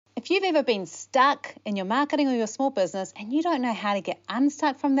you've ever been stuck in your marketing or your small business and you don't know how to get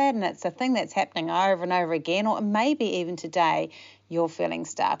unstuck from that, and it's a thing that's happening over and over again, or maybe even today you're feeling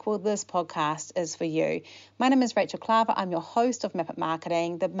stuck, well, this podcast is for you. My name is Rachel Klaver. I'm your host of Map It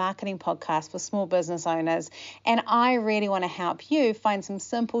Marketing, the marketing podcast for small business owners, and I really want to help you find some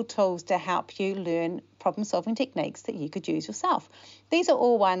simple tools to help you learn problem-solving techniques that you could use yourself. These are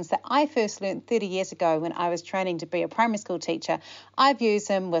all ones that I first learned 30 years ago when I was training to be a primary school teacher. I've used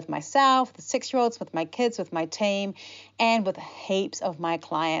them with myself, the 6-year-olds, with my kids, with my team, and with heaps of my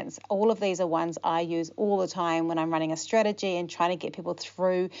clients. All of these are ones I use all the time when I'm running a strategy and trying to get people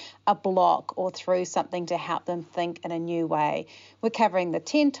through a block or through something to help them think in a new way. We're covering the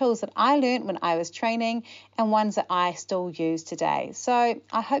 10 tools that I learned when I was training and ones that I still use today. So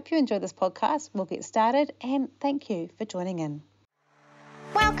I hope you enjoy this podcast. We'll get started, and thank you for joining in.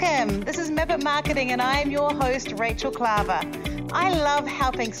 Welcome. This is Map It Marketing, and I'm your host, Rachel Klaver. I love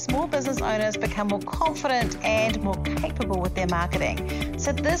helping small business owners become more confident and more capable with their marketing.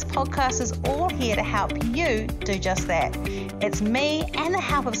 So this podcast is all here to help you do just that. It's me and the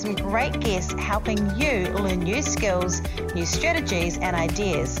help of some great guests helping you learn new skills, new strategies, and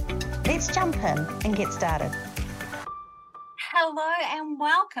ideas. Let's jump in and get started. Hello and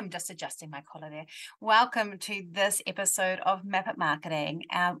welcome. Just adjusting my collar there. Welcome to this episode of Map It Marketing.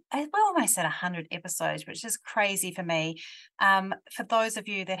 We're almost at 100 episodes, which is crazy for me. For those of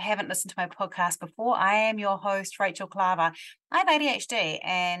you that haven't listened to my podcast before, I am your host, Rachel Klaver. I have ADHD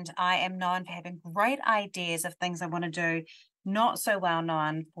and I am known for having great ideas of things I want to do, not so well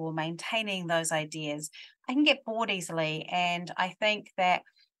known for maintaining those ideas. I can get bored easily, and I think that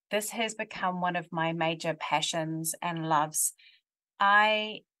this has become one of my major passions and loves.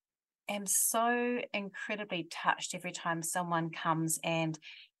 I am so incredibly touched every time someone comes and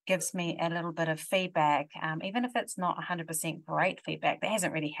gives me a little bit of feedback, even if it's not 100% great feedback. That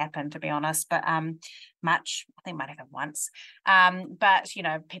hasn't really happened, to be honest, but much. I think it might happen once. But, you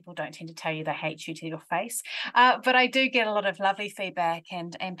know, people don't tend to tell you they hate you to your face. But I do get a lot of lovely feedback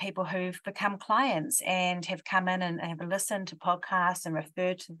and people who've become clients and have come in and have listened to podcasts and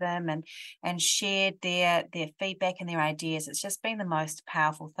referred to them and shared their feedback and their ideas. It's just been the most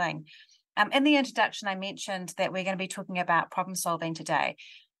powerful thing. In the introduction, I mentioned that we're going to be talking about problem solving today.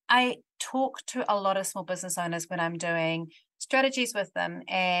 I talk to a lot of small business owners when I'm doing strategies with them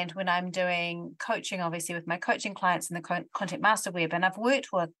and when I'm doing coaching, obviously with my coaching clients in the Content Master Web. And I've worked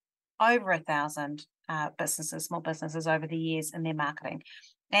with over 1,000 businesses, small businesses over the years in their marketing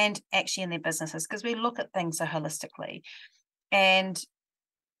and actually in their businesses, because we look at things so holistically. And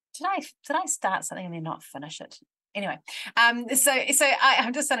did I start something and then not finish it? Anyway, I'm just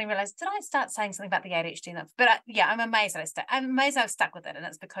suddenly realized, did I start saying something about the ADHD? But yeah, I'm amazed that I've stuck with it, and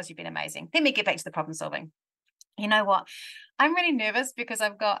it's because you've been amazing. Let me get back to the problem solving. You know what? I'm really nervous because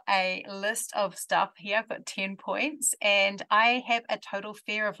I've got a list of stuff here. I've got 10 points, and I have a total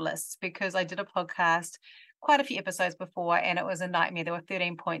fear of lists because I did a podcast quite a few episodes before, and it was a nightmare. There were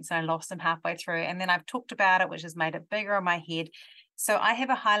 13 points, and I lost them halfway through, and then I've talked about it, which has made it bigger in my head. So I have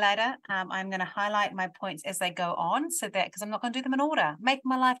a highlighter. I'm going to highlight my points as they go on, so that because I'm not going to do them in order, making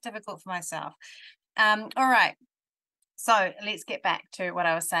my life difficult for myself. All right. So let's get back to what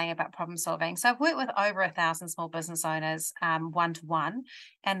I was saying about problem solving. So I've worked with over 1,000 small business owners one-to-one,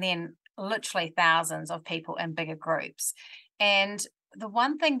 and then literally thousands of people in bigger groups. And the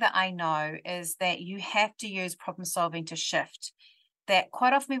one thing that I know is that you have to use problem solving to shift. That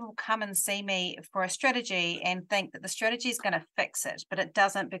quite often people come and see me for a strategy and think that the strategy is going to fix it, but it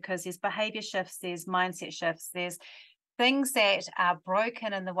doesn't, because there's behavior shifts, there's mindset shifts, there's things that are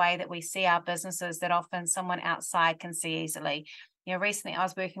broken in the way that we see our businesses that often someone outside can see easily. You know, recently I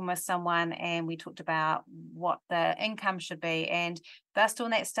was working with someone and we talked about what the income should be, and they're still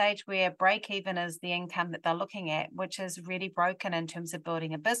in that stage where break even is the income that they're looking at, which is really broken in terms of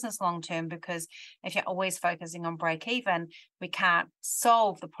building a business long term, because if you're always focusing on break even, we can't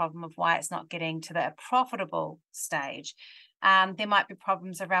solve the problem of why it's not getting to the profitable stage. There might be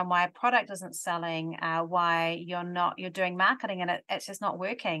problems around why a product isn't selling, why you're doing marketing and it's just not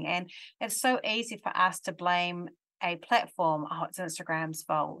working. And it's so easy for us to blame a platform. Oh, it's Instagram's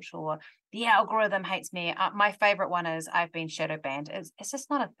fault, or the algorithm hates me. My favorite one is I've been shadow banned. It's just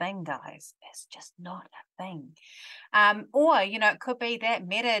not a thing, guys. It's just not a thing. Or, you know, it could be that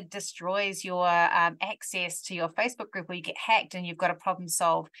Meta destroys your access to your Facebook group, where you get hacked and you've got to problem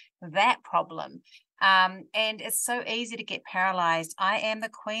solve that problem. And it's so easy to get paralyzed. I am the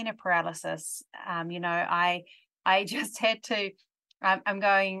queen of paralysis. You know, I just had to, I'm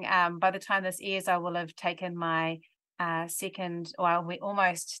going, by the time this airs, I will have taken my we're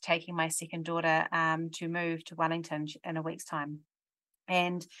almost taking my second daughter to move to Wellington in a week's time.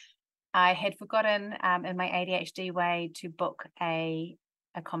 And I had forgotten in my ADHD way to book a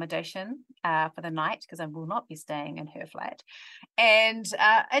accommodation for the night because I will not be staying in her flat. And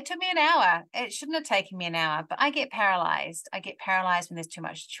it took me an hour. It shouldn't have taken me an hour, but I get paralyzed. I get paralyzed when there's too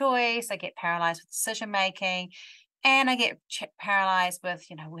much choice. I get paralyzed with decision making. And I get paralyzed with,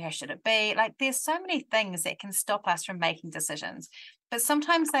 where should it be? Like there's so many things that can stop us from making decisions. But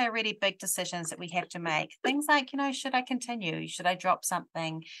sometimes they are really big decisions that we have to make. Things like, should I continue? Should I drop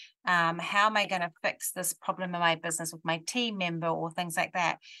something? How am I going to fix this problem in my business with my team member or things like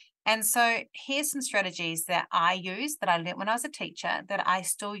that? And so here's some strategies that I use that I learned when I was a teacher that I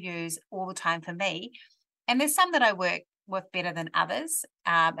still use all the time for me. And there's some that I work with better than others,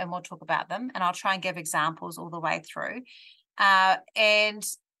 and we'll talk about them. And I'll try and give examples all the way through. And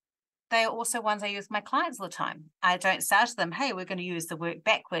they are also ones I use with my clients all the time. I don't say to them, hey, we're going to use the work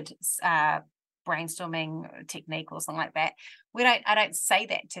backward brainstorming technique or something like that. I don't say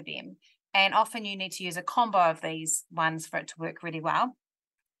that to them. And often you need to use a combo of these ones for it to work really well.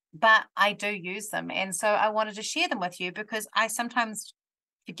 But I do use them. And so I wanted to share them with you because I sometimes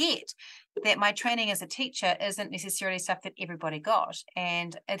forget that my training as a teacher isn't necessarily stuff that everybody got.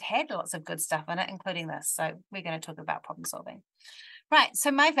 And it had lots of good stuff in it, including this. So we're going to talk about problem solving. Right.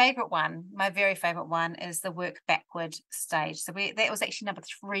 So my very favorite one is the work backward stage. So that was actually number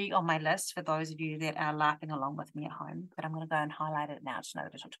 3 on my list for those of you that are laughing along with me at home. But I'm going to go and highlight it now to know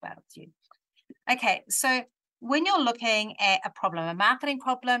that I talked about it with you. Okay. So when you're looking at a problem, a marketing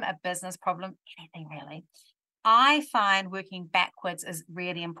problem, a business problem, anything really, I find working backwards is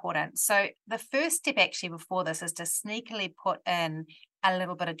really important. So the first step actually before this is to sneakily put in a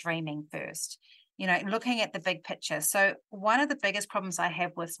little bit of dreaming first, looking at the big picture. So one of the biggest problems I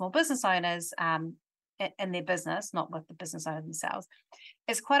have with small business owners in their business, not with the business owner themselves,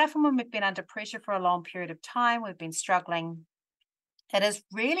 is quite often when we've been under pressure for a long period of time, we've been struggling, it is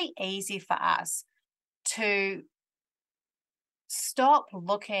really easy for us to stop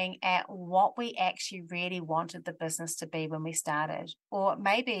looking at what we actually really wanted the business to be when we started. Or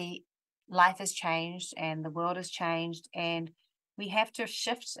maybe life has changed and the world has changed and we have to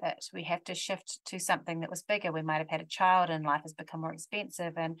shift it. We have to shift to something that was bigger. We might have had a child and life has become more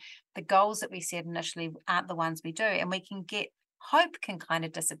expensive and the goals that we set initially aren't the ones we do. And we can get hope can kind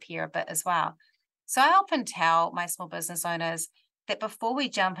of disappear a bit as well. So I often tell my small business owners that before we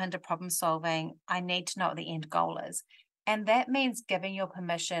jump into problem solving, I need to know what the end goal is. And that means giving your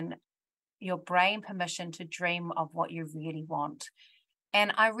brain permission to dream of what you really want.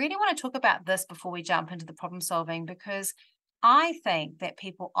 And I really want to talk about this before we jump into the problem solving, because I think that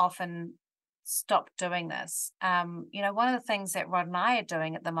people often stop doing this. One of the things that Rod and I are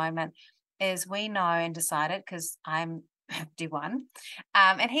doing at the moment is we know and decided, because I'm 51,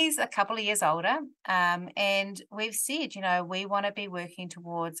 and he's a couple of years older. And we've said, we want to be working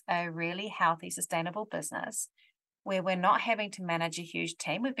towards a really healthy, sustainable business where we're not having to manage a huge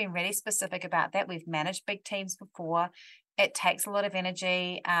team. We've been really specific about that. We've managed big teams before. It takes a lot of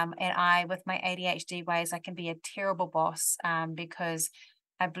energy. And I, with my ADHD ways, I can be a terrible boss because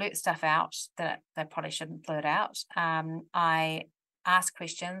I blurt stuff out that I probably shouldn't blurt out. I ask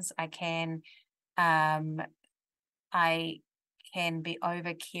questions. I can be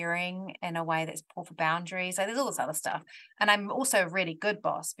over caring in a way that's poor for boundaries. So there's all this other stuff. And I'm also a really good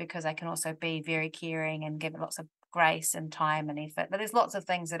boss because I can also be very caring and give lots of grace and time and effort. But there's lots of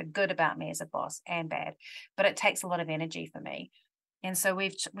things that are good about me as a boss and bad, but it takes a lot of energy for me. And so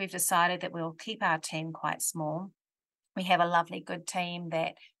we've decided that we'll keep our team quite small. We have a lovely, good team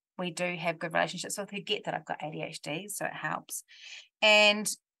that we do have good relationships with who get that I've got ADHD, so it helps. And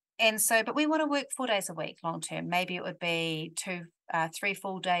so, but we want to work 4 days a week long term. Maybe it would be 3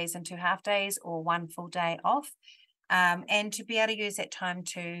 full days and 2 half days, or 1 full day off. And to be able to use that time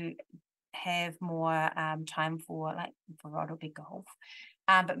to have more time for Rod will be golf.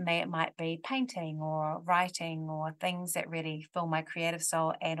 But it might be painting or writing or things that really fill my creative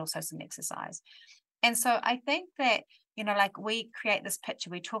soul, and also some exercise. And so I think that, we create this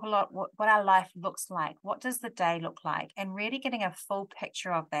picture, we talk a lot what our life looks like, what does the day look like, and really getting a full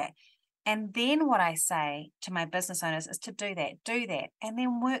picture of that. And then what I say to my business owners is to do that, and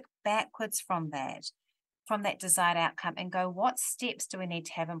then work backwards from that desired outcome and go, what steps do we need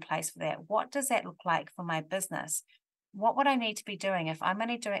to have in place for that? What does that look like for my business? What would I need to be doing? If I'm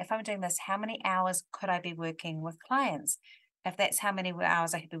doing this, how many hours could I be working with clients? If that's how many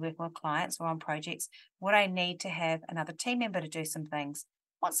hours I could be working with clients or on projects, would I need to have another team member to do some things?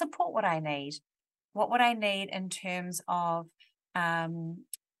 What support would I need? What would I need in terms of,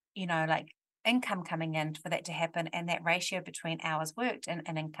 income coming in for that to happen, and that ratio between hours worked and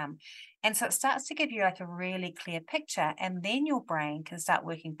income. And so it starts to give you like a really clear picture, and then your brain can start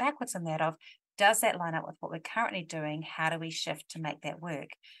working backwards on that of, does that line up with what we're currently doing? How do we shift to make that work?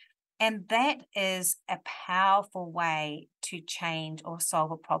 And that is a powerful way to change or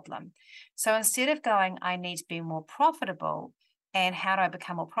solve a problem. So instead of going, I need to be more profitable, and how do I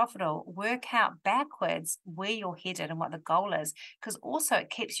become more profitable? Work out backwards where you're headed and what the goal is, because also it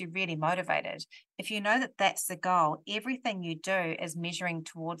keeps you really motivated. If you know that that's the goal, everything you do is measuring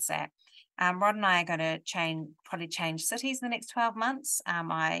towards that. Rod and I are going to probably change cities in the next 12 months.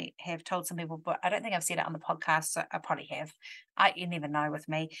 I have told some people, but I don't think I've said it on the podcast, so I probably have. You never know with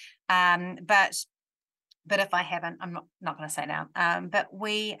me. But if I haven't, I'm not going to say now. But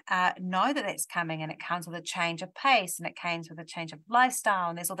we know that that's coming, and it comes with a change of pace, and it comes with a change of lifestyle,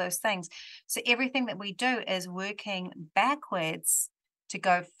 and there's all those things. So everything that we do is working backwards to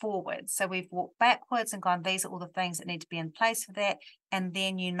go forward. So we've walked backwards and gone, these are all the things that need to be in place for that, and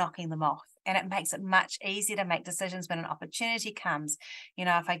then you're knocking them off. And it makes it much easier to make decisions when an opportunity comes. You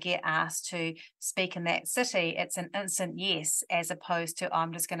know, if I get asked to speak in that city, it's an instant yes, as opposed to, oh,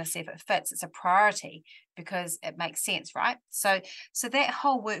 I'm just going to see if it fits. It's a priority because it makes sense, right? So that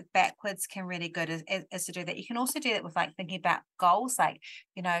whole work backwards can really good is to do that. You can also do that with like thinking about goals. Like,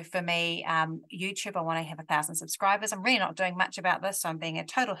 you know, for me, YouTube, I want to have 1,000 subscribers. I'm really not doing much about this, so I'm being a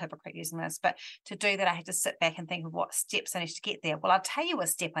total hypocrite using this. But to do that, I had to sit back and think of what steps I need to get there. Well, I'll tell you a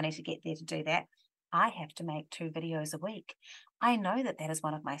step I need to get there to do that. I have to make 2 videos a week. I know that is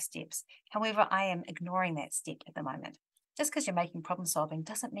one of my steps. However, I am ignoring that step at the moment. Just because you're making problem solving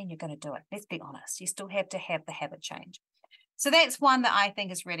doesn't mean you're going to do it. Let's be honest. You still have to have the habit change. So that's one that I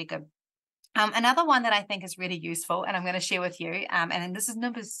think is really good. Another one that I think is really useful, and I'm going to share with you, and this is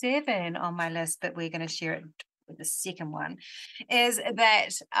number 7 on my list, but we're going to share it with the second one, is that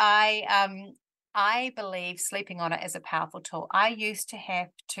I believe sleeping on it is a powerful tool. I used to have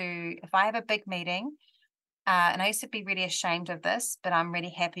to, if I have a big meeting, and I used to be really ashamed of this, but I'm really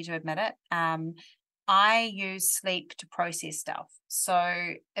happy to admit it. I use sleep to process stuff.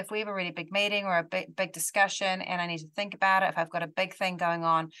 So if we have a really big meeting or a big discussion and I need to think about it, if I've got a big thing going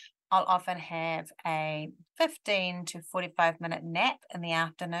on, I'll often have a 15 to 45-minute nap in the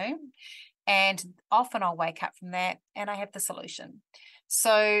afternoon. And often I'll wake up from that and I have the solution.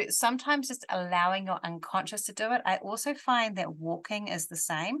 So sometimes just allowing your unconscious to do it. I also find that walking is the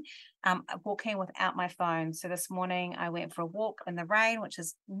same. Walking without my phone. So this morning I went for a walk in the rain, which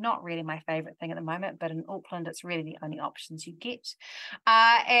is not really my favorite thing at the moment, but in Auckland, it's really the only options you get.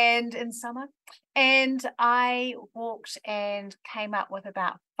 And in summer, and I walked and came up with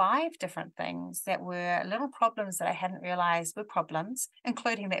about 5 different things that were little problems that I hadn't realized were problems,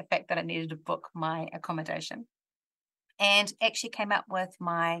 including the fact that I needed to book my accommodation. And actually came up with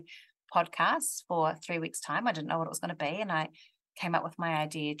my podcast for 3 weeks' time. I didn't know what it was going to be, and I came up with my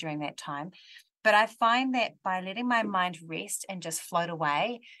idea during that time. But I find that by letting my mind rest and just float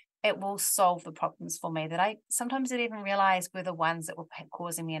away, it will solve the problems for me that I sometimes didn't even realize were the ones that were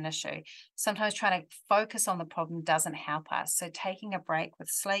causing me an issue. Sometimes trying to focus on the problem doesn't help us. So taking a break with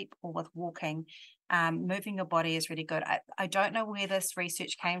sleep or with walking, moving your body is really good. I don't know where this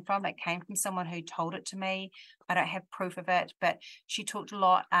research came from. It came from someone who told it to me. I don't have proof of it, but she talked a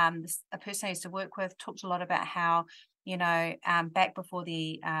lot. A person I used to work with talked a lot about how, you know, back before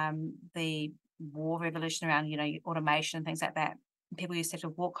the war revolution around, you know, automation and things like that, people used to have to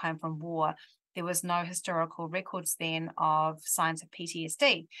walk home from war. There was no historical records then of signs of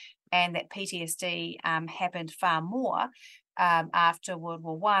PTSD, and that PTSD happened far more after World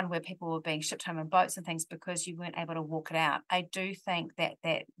War I, where people were being shipped home in boats and things because you weren't able to walk it out. I do think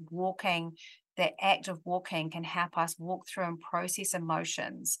that walking, that act of walking, can help us walk through and process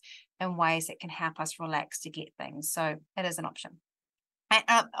emotions in ways that can help us relax to get things. So it is an option. And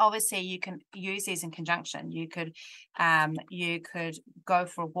obviously, you can use these in conjunction. You could go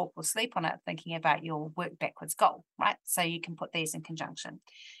for a walk or sleep on it, thinking about your work backwards goal, right? So you can put these in conjunction.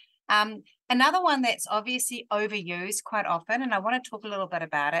 Another one that's obviously overused quite often, and I want to talk a little bit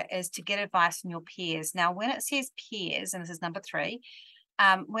about it, is to get advice from your peers. Now, when it says peers, and this is number 3,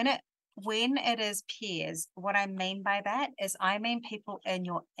 when it is peers, what I mean by that is I mean people in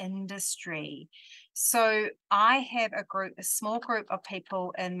your industry. So I have a small group of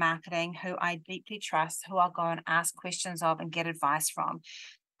people in marketing who I deeply trust, who I'll go and ask questions of and get advice from.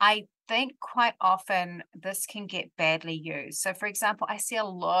 I think quite often this can get badly used. So, for example, I see a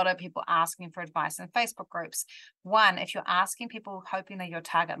lot of people asking for advice in Facebook groups. One, if you're asking people hoping they're your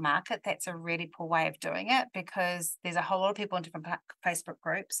target market, that's a really poor way of doing it, because there's a whole lot of people in different Facebook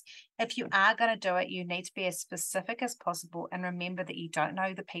groups. If you are going to do it, you need to be as specific as possible, and remember that you don't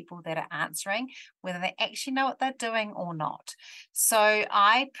know the people that are answering, whether they actually know what they're doing or not. So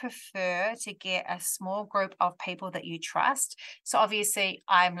I prefer to get a small group of people that you trust. So obviously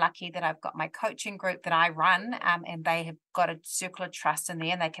I'm lucky that I've got my coaching group that I run, and they have got a circle of trust in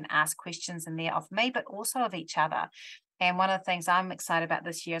there, and they can ask questions in there of me, but also of each other. And one of the things I'm excited about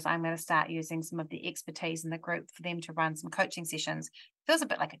this year is I'm going to start using some of the expertise in the group for them to run some coaching sessions. Feels a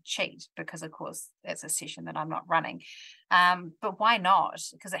bit like a cheat because, of course, it's a session that I'm not running. But why not?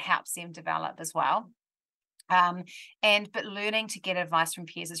 Because it helps them develop as well. But learning to get advice from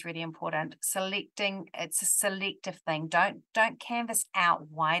peers is really important. It's a selective thing. Don't canvas out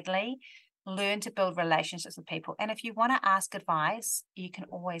widely. Learn to build relationships with people. And if you want to ask advice, you can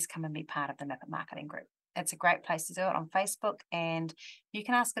always come and be part of the Nip It Marketing group. It's a great place to do it on Facebook, and you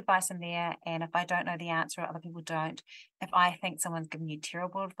can ask advice in there. And if I don't know the answer, or other people don't, if I think someone's giving you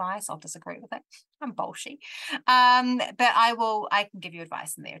terrible advice, I'll disagree with it. I'm bullshit. But I can give you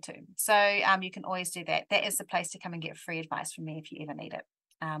advice in there too. So you can always do that. That is the place to come and get free advice from me if you ever need it.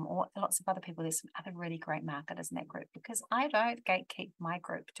 Or lots of other people. There's some other really great marketers in that group, because I don't gatekeep my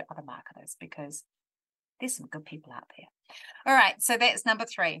group to other marketers, because there's some good people out there. All right, so that's number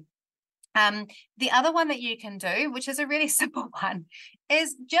 3. The other one that you can do, which is a really simple one,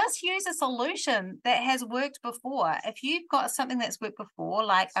 is just use a solution that has worked before. If you've got something that's worked before,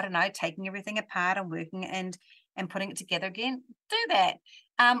 like, I don't know, taking everything apart and working and putting it together again, do that.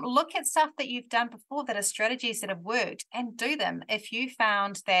 Look at stuff that you've done before that are strategies that have worked, and do them. If you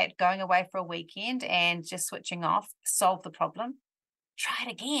found that going away for a weekend and just switching off solved the problem, try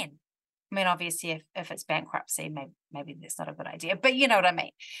it again. I mean, obviously, if it's bankruptcy, maybe that's not a good idea, but you know what I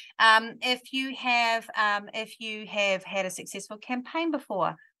mean. If you have had a successful campaign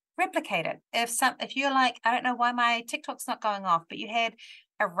before, replicate it. If you're like, I don't know why my TikTok's not going off, but you had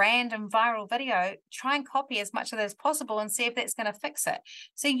a random viral video, try and copy as much of that as possible and see if that's going to fix it.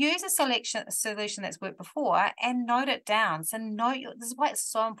 So use a solution that's worked before and note it down. So this is why it's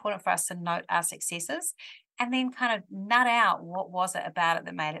so important for us to note our successes, and then kind of nut out what was it about it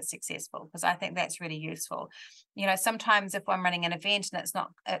that made it successful, because I think that's really useful. You know, sometimes if I'm running an event and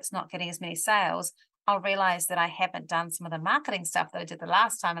it's not getting as many sales, I'll realize that I haven't done some of the marketing stuff that I did the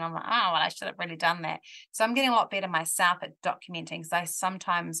last time, and I'm like, oh, well, I should have really done that. So I'm getting a lot better myself at documenting, because I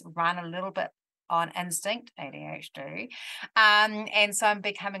sometimes run a little bit on instinct, ADHD. And so I'm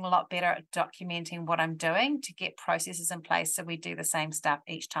becoming a lot better at documenting what I'm doing to get processes in place so we do the same stuff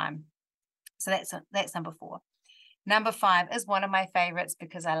each time. So that's number 4. Number 5 is one of my favorites,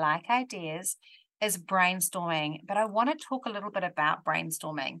 because I like ideas, is brainstorming. But I want to talk a little bit about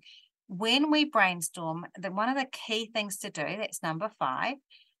brainstorming. When we brainstorm, one of the key things to do, that's number 5.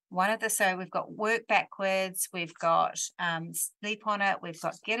 So we've got work backwards, we've got sleep on it, we've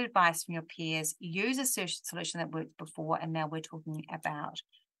got get advice from your peers, use a solution that worked before, and now we're talking about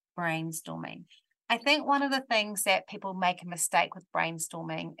brainstorming. I think one of the things that people make a mistake with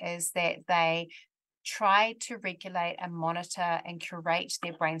brainstorming is that they try to regulate and monitor and curate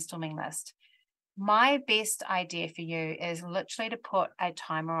their brainstorming list. My best idea for you is literally to put a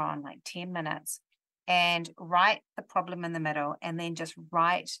timer on, like 10 minutes, and write the problem in the middle, and then just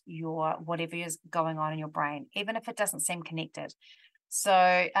write your whatever is going on in your brain, even if it doesn't seem connected.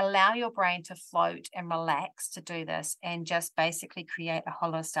 So allow your brain to float and relax to do this, and just basically create a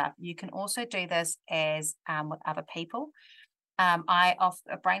whole lot of stuff. You can also do this as with other people.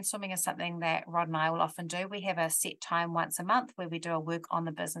 Brainstorming is something that Rod and I will often do. We have a set time once a month where we do a work on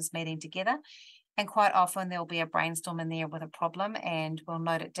the business meeting together. And quite often there'll be a brainstorm in there with a problem, and we'll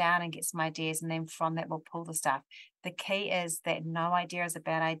note it down and get some ideas. And then from that, we'll pull the stuff. The key is that no idea is a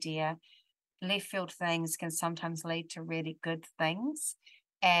bad idea. Left field things can sometimes lead to really good things,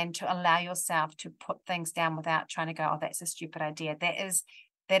 and to allow yourself to put things down without trying to go, oh, that's a stupid idea. That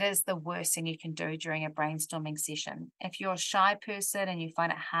is the worst thing you can do during a brainstorming session. If you're a shy person and you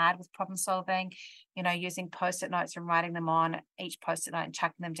find it hard with problem solving, using post-it notes and writing them on each post-it note and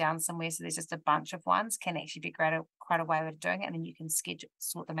chucking them down somewhere so there's just a bunch of ones can actually be quite a way of doing it, and then you can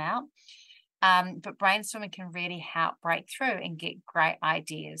sort them out. But brainstorming can really help break through and get great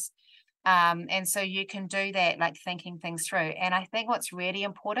ideas. And so you can do that, like thinking things through. And I think what's really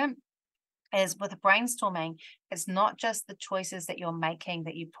important is with brainstorming, it's not just the choices that you're making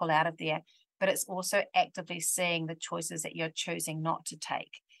that you pull out of there, but it's also actively seeing the choices that you're choosing not to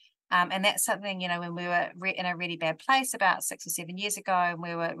take. And that's something, when we were in a really bad place about 6 or 7 years ago, and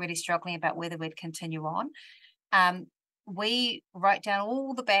we were really struggling about whether we'd continue on. We wrote down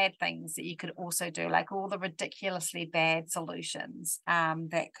all the bad things that you could also do, like all the ridiculously bad solutions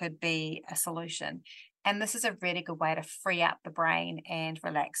that could be a solution. And this is a really good way to free up the brain and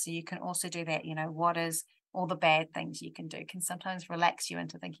relax. So you can also do that. What is all the bad things you can do can sometimes relax you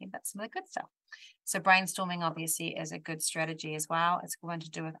into thinking about some of the good stuff. So brainstorming obviously is a good strategy as well. It's one to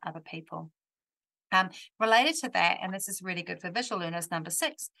do with other people. Related to that, and this is really good for visual learners, number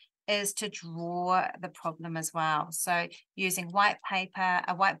 6, is to draw the problem as well. So using white paper,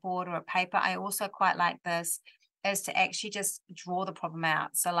 a whiteboard or a paper, I also quite like this, is to actually just draw the problem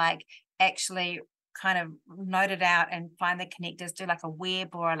out. So like actually kind of note it out and find the connectors, do like a web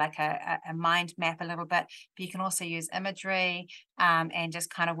or like a mind map a little bit. But you can also use imagery and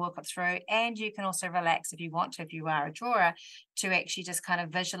just kind of work it through. And you can also relax if you want to, if you are a drawer, to actually just kind of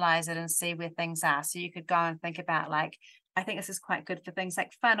visualize it and see where things are. So you could go and think about, like, I think this is quite good for things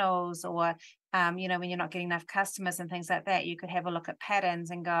like funnels, or when you're not getting enough customers and things like that. You could have a look at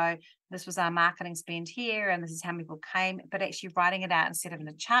patterns and go, this was our marketing spend here, and this is how many people came. But actually writing it out instead of in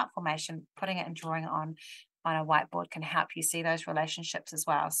a chart formation, putting it and drawing it on a whiteboard can help you see those relationships as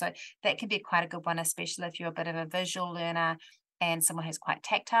well. So that can be quite a good one, especially if you're a bit of a visual learner and someone who's quite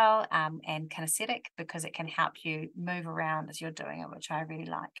tactile and kinesthetic, because it can help you move around as you're doing it, which I really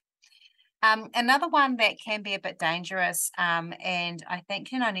like. Another one that can be a bit dangerous, and I think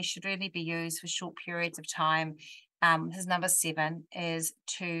can only should really be used for short periods of time, this is number 7, is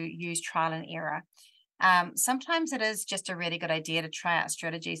to use trial and error. Sometimes it is just a really good idea to try out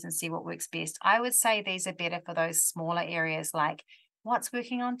strategies and see what works best. I would say these are better for those smaller areas, like what's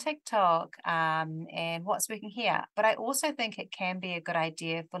working on TikTok and what's working here. But I also think it can be a good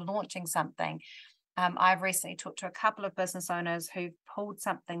idea for launching something. I've recently talked to a couple of business owners who pulled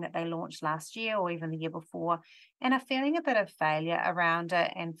something that they launched last year or even the year before, and are feeling a bit of failure around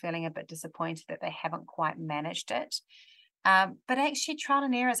it and feeling a bit disappointed that they haven't quite managed it. But actually, trial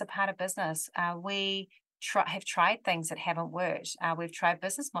and error is a part of business. We have tried things that haven't worked. We've tried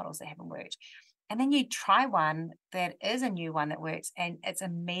business models that haven't worked. And then you try one that is a new one that works, and it's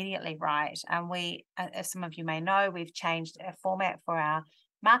immediately right. As some of you may know, we've changed a format for our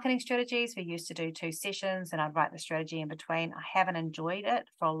marketing strategies. We used to do 2 sessions and I'd write the strategy in between. I haven't enjoyed it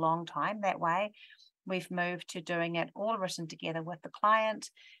for a long time that way. We've moved to doing it all written together with the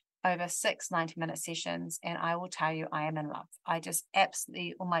client over 6 90-minute sessions. And I will tell you, I am in love. I just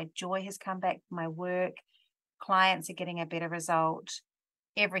absolutely, all my joy has come back from my work. Clients are getting a better result.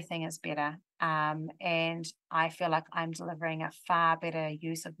 Everything is better. And I feel like I'm delivering a far better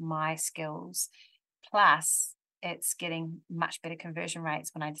use of my skills. Plus, it's getting much better conversion rates.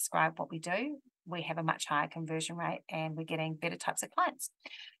 When I describe what we do, we have a much higher conversion rate and we're getting better types of clients.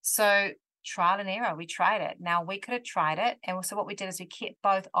 So trial and error, we tried it. Now we could have tried it. And so what we did is we kept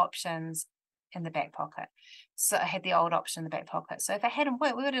both options in the back pocket. So I had the old option in the back pocket. So if it hadn't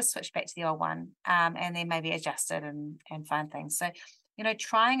worked, we would have switched back to the old one and then maybe adjusted and find things. So,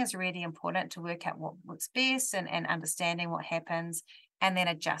 trying is really important to work out what works best and understanding what happens and then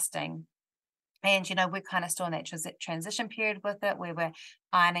adjusting. And, we're kind of still in that transition period with it, where we're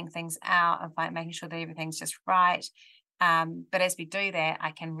ironing things out and making sure that everything's just right. But as we do that, I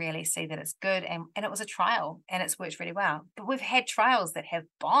can really see that it's good. And it was a trial and it's worked really well. But we've had trials that have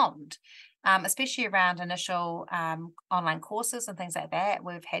bombed, especially around initial online courses and things like that.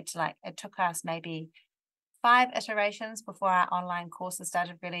 We've had to, it took us maybe 5 iterations before our online courses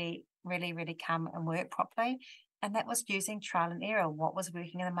started really, really, really come and work properly. And that was using trial and error. What was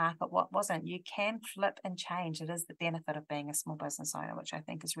working in the market, what wasn't. You can flip and change. It is the benefit of being a small business owner, which I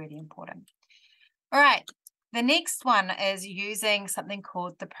think is really important. All right. The next one is using something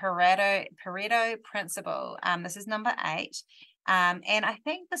called the Pareto principle. This is number 8. And I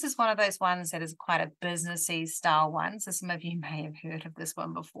think this is one of those ones that is quite a businessy style one. So some of you may have heard of this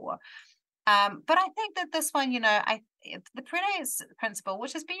one before. But I think that this one, the Pareto principle,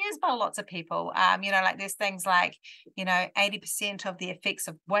 which has been used by lots of people, there's things like, 80% of the effects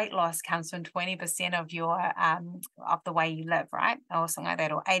of weight loss comes from 20% of your of the way you live, right? Or something like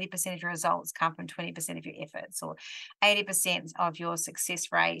that. Or 80% of your results come from 20% of your efforts, or 80% of your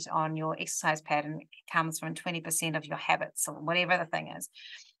success rate on your exercise pattern comes from 20% of your habits, or whatever the thing is.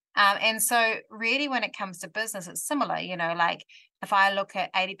 And so really when it comes to business, it's similar, if I look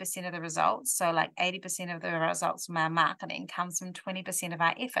at 80% of the results, so 80% of the results from our marketing comes from 20% of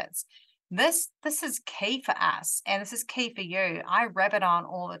our efforts. This is key for us, and this is key for you. I rabbit on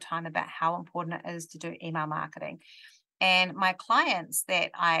all the time about how important it is to do email marketing. And my clients that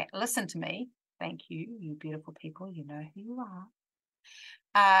I listen to me, thank you, you beautiful people, you know who you are.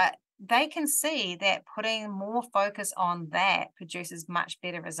 they can see that putting more focus on that produces much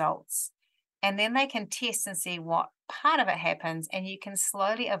better results. And then they can test and see what part of it happens, and you can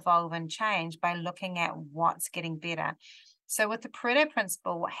slowly evolve and change by looking at what's getting better. So with the Pareto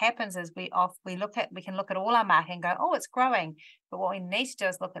principle, what happens is we can look at all our marketing and go, oh, it's growing. But what we need to do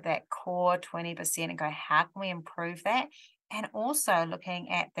is look at that core 20% and go, how can we improve that? And also looking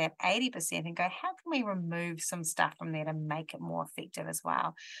at that 80% and go, how can we remove some stuff from there to make it more effective as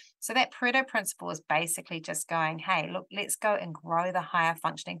well? So that Pareto principle is basically just going, hey, look, let's go and grow the higher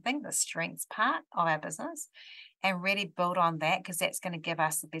functioning thing, the strengths part of our business, and really build on that, because that's going to give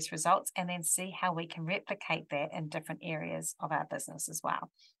us the best results, and then see how we can replicate that in different areas of our business as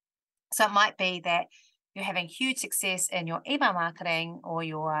well. So it might be that you're having huge success in your email marketing or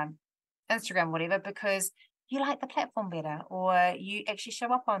your Instagram, whatever, because you like the platform better, or you actually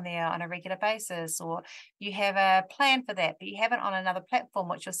show up on there on a regular basis, or you have a plan for that, but you have it on another platform,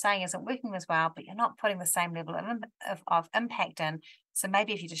 which you're saying isn't working as well, but you're not putting the same level of impact in. So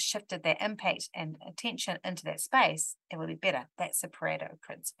maybe if you just shifted that impact and attention into that space, it would be better. That's the Pareto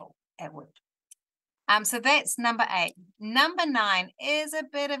principle at work. So that's number 8. Number 9 is a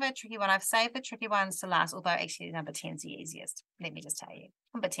bit of a tricky one. I've saved the tricky ones to last, although actually number 10 is the easiest. Let me just tell you,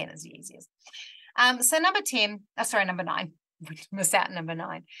 number 10 is the easiest. So number 9. We missed out number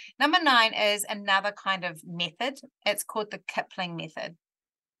 9. Number 9 is another kind of method. It's called the Kipling method.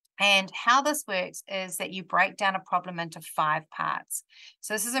 And how this works is that you break down a problem into 5 parts.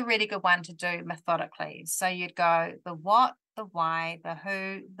 So this is a really good one to do methodically. So you'd go the what, the why, the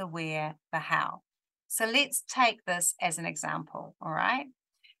who, the where, the how. So let's take this as an example, all right?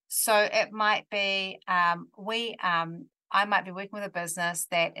 So it might be I might be working with a business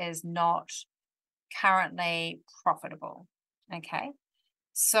that is not currently profitable, okay?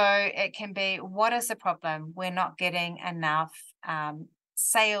 So it can be, what is the problem? We're not getting enough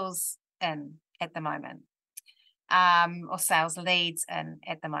sales in at the moment, or sales leads in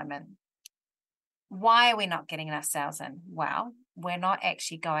at the moment. Why are we not getting enough sales in? Well, we're not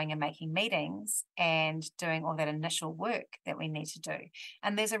actually going and making meetings and doing all that initial work that we need to do.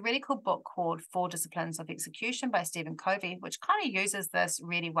 And there's a really cool book called 4 Disciplines of Execution by Stephen Covey, which kind of uses this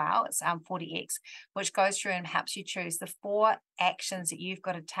really well. It's 40X, which goes through and helps you choose the 4 actions that you've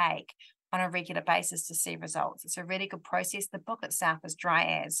got to take on a regular basis to see results. It's a really good process. The book itself is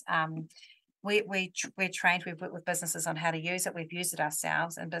dry as. We're trained, we've worked with businesses on how to use it. We've used it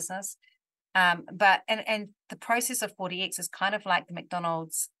ourselves in business. But the process of 40X is kind of like the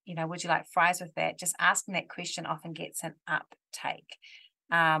McDonald's, would you like fries with that? Just asking that question often gets an uptake.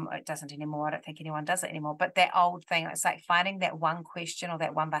 It doesn't anymore. I don't think anyone does it anymore. But that old thing, it's like finding that one question or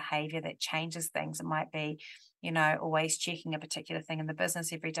that one behavior that changes things. It might be, always checking a particular thing in the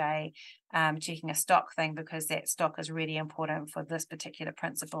business every day, checking a stock thing because that stock is really important for this particular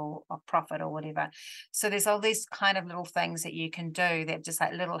principle of profit or whatever. So there's all these kind of little things that you can do that just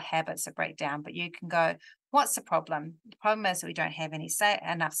like little habits that break down. But you can go, what's the problem? The problem is that we don't have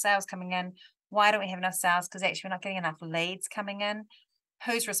enough sales coming in. Why don't we have enough sales? Because actually we're not getting enough leads coming in.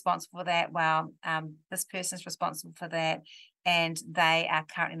 Who's responsible for that? Well, this person's responsible for that, and they are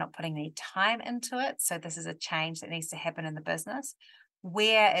currently not putting any time into it. So this is a change that needs to happen in the business.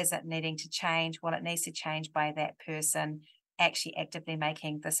 Where is it needing to change? Well, it needs to change by that person actually actively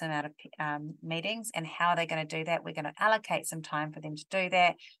making this amount of meetings. And how are they going to do that? We're going to allocate some time for them to do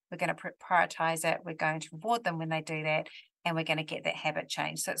that. We're going to prioritize it. We're going to reward them when they do that. And we're going to get that habit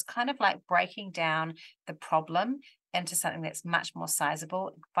change. So it's kind of like breaking down the problem into something that's much more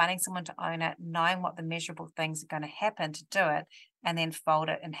sizable, finding someone to own it, knowing what the measurable things are going to happen to do it, and then fold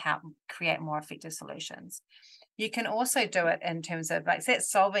it and help create more effective solutions. You can also do it in terms of like that's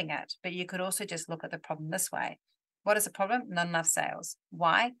solving it, but you could also just look at the problem this way. What is the problem? Not enough sales.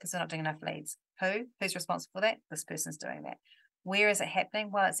 Why? Because they're not doing enough leads. Who's responsible for that? This person's doing that. Where is it happening?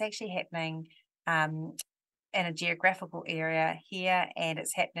 Well, it's actually happening in a geographical area here, and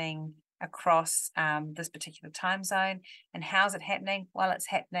it's happening across this particular time zone. And how's it happening? Well, it's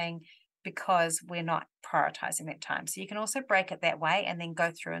happening because we're not prioritizing that time. So you can also break it that way and then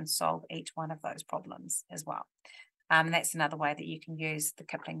go through and solve each one of those problems as well. And that's another way that you can use the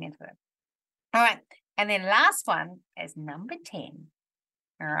Kipling method. All right. And then last one is number 10.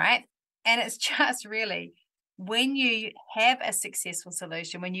 All right. And it's just really when you have a successful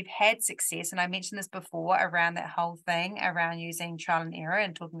solution, when you've had success, and I mentioned this before around that whole thing around using trial and error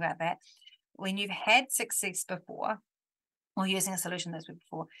and talking about that, when you've had success before or using a solution that's worked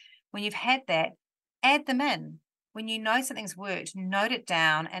before, when you've had that, add them in. When you know something's worked, note it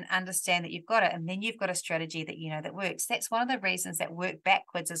down and understand that you've got it. And then you've got a strategy that that works. That's one of the reasons that work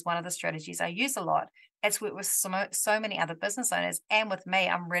backwards is one of the strategies I use a lot, It's worked with so many other business owners, and with me,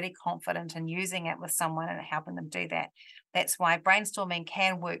 I'm really confident in using it with someone and helping them do that. That's why brainstorming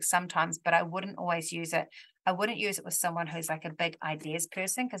can work sometimes, but I wouldn't always use it. I wouldn't use it with someone who's like a big ideas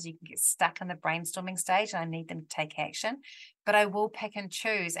person, because you can get stuck in the brainstorming stage and I need them to take action. But I will pick and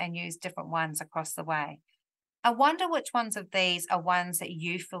choose and use different ones across the way. I wonder which ones of these are ones that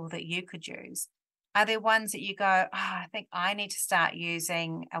you feel that you could use. Are there ones that you go, I think I need to start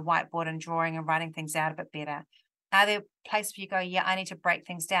using a whiteboard and drawing and writing things out a bit better? Are there places where you go, yeah, I need to break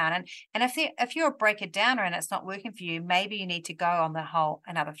things down? And if you're a breaker downer and it's not working for you, maybe you need to go on the whole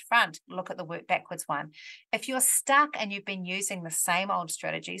another front, look at the work backwards one. If you're stuck and you've been using the same old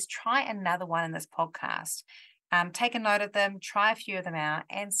strategies, try another one in this podcast. Take a note of them, try a few of them out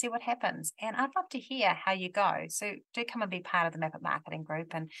and see what happens. And I'd love to hear how you go. So do come and be part of the Map It Marketing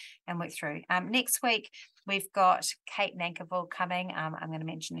group and work through. Next week, we've got Kate Nankerville coming. I'm going to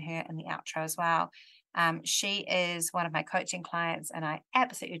mention her in the outro as well. She is one of my coaching clients and I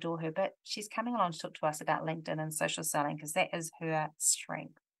absolutely adore her, but she's coming along to talk to us about LinkedIn and social selling, because that is her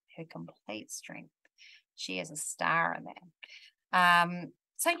strength, her complete strength. She is a star in that.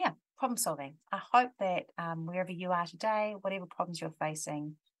 So yeah, problem solving. I hope that wherever you are today, whatever problems you're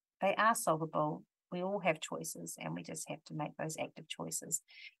facing, they are solvable. We all have choices and we just have to make those active choices.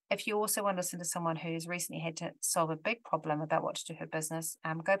 If you also want to listen to someone who's recently had to solve a big problem about what to do for business,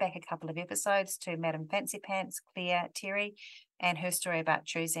 go back a couple of episodes to Madam Fancy Pants, Claire Terry, and her story about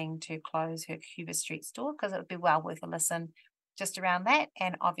choosing to close her Cuba Street store, because it would be well worth a listen just around that.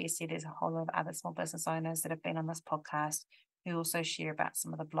 And obviously there's a whole lot of other small business owners that have been on this podcast who also share about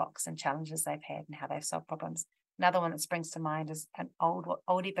some of the blocks and challenges they've had and how they've solved problems. Another one that springs to mind is an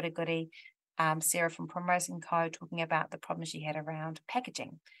oldie but a goodie, Sarah from Primrose & Co, talking about the problems she had around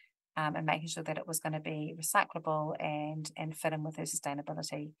packaging and making sure that it was going to be recyclable and fit in with her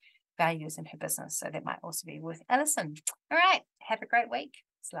sustainability values in her business. So that might also be worth a listen. All right, have a great week.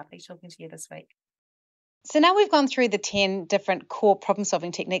 It's lovely talking to you this week. So now we've gone through the 10 different core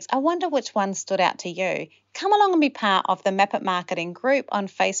problem-solving techniques. I wonder which one stood out to you. Come along and be part of the Map It Marketing group on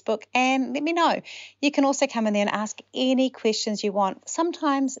Facebook and let me know. You can also come in there and ask any questions you want.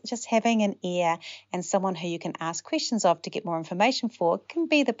 Sometimes just having an ear and someone who you can ask questions of to get more information for can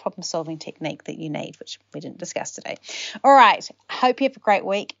be the problem-solving technique that you need, which we didn't discuss today. All right, I hope you have a great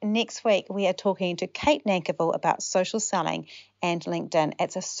week. Next week, we are talking to Kate Nankerville about social selling and LinkedIn.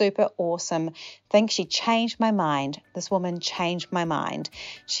 It's a super awesome thing. She changed my mind. This woman changed my mind.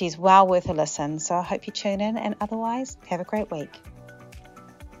 She's well worth a listen. So I hope you tune in, and otherwise, have a great week.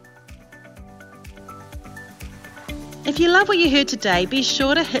 If you love what you heard today, be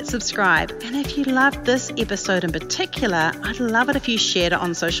sure to hit subscribe. And if you loved this episode in particular, I'd love it if you shared it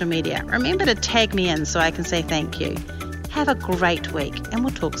on social media. Remember to tag me in so I can say thank you. Have a great week, and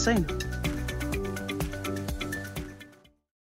we'll talk soon.